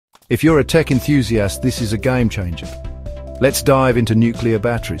If you're a tech enthusiast, this is a game changer. Let's dive into nuclear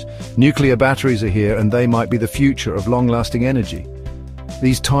batteries. Nuclear batteries are here, and they might be the future of long-lasting energy.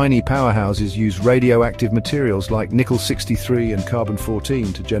 These tiny powerhouses use radioactive materials like nickel-63 and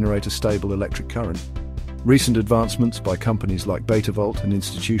carbon-14 to generate a stable electric current. Recent advancements by companies like Betavolt and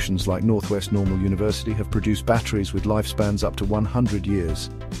institutions like Northwest Normal University have produced batteries with lifespans up to 100 years.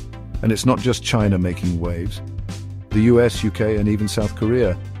 And it's not just China making waves. The US, UK, and even South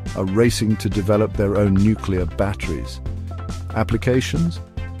Korea are racing to develop their own nuclear batteries. Applications?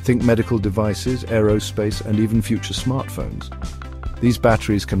 Think medical devices, aerospace, and even future smartphones. These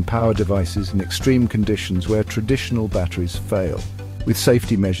batteries can power devices in extreme conditions where traditional batteries fail. With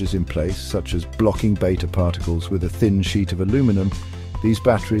safety measures in place, such as blocking beta particles with a thin sheet of aluminum, these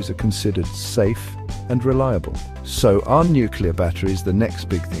batteries are considered safe and reliable. So are nuclear batteries the next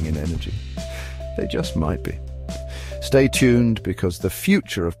big thing in energy? They just might be. Stay tuned, because the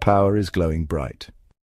future of power is glowing bright.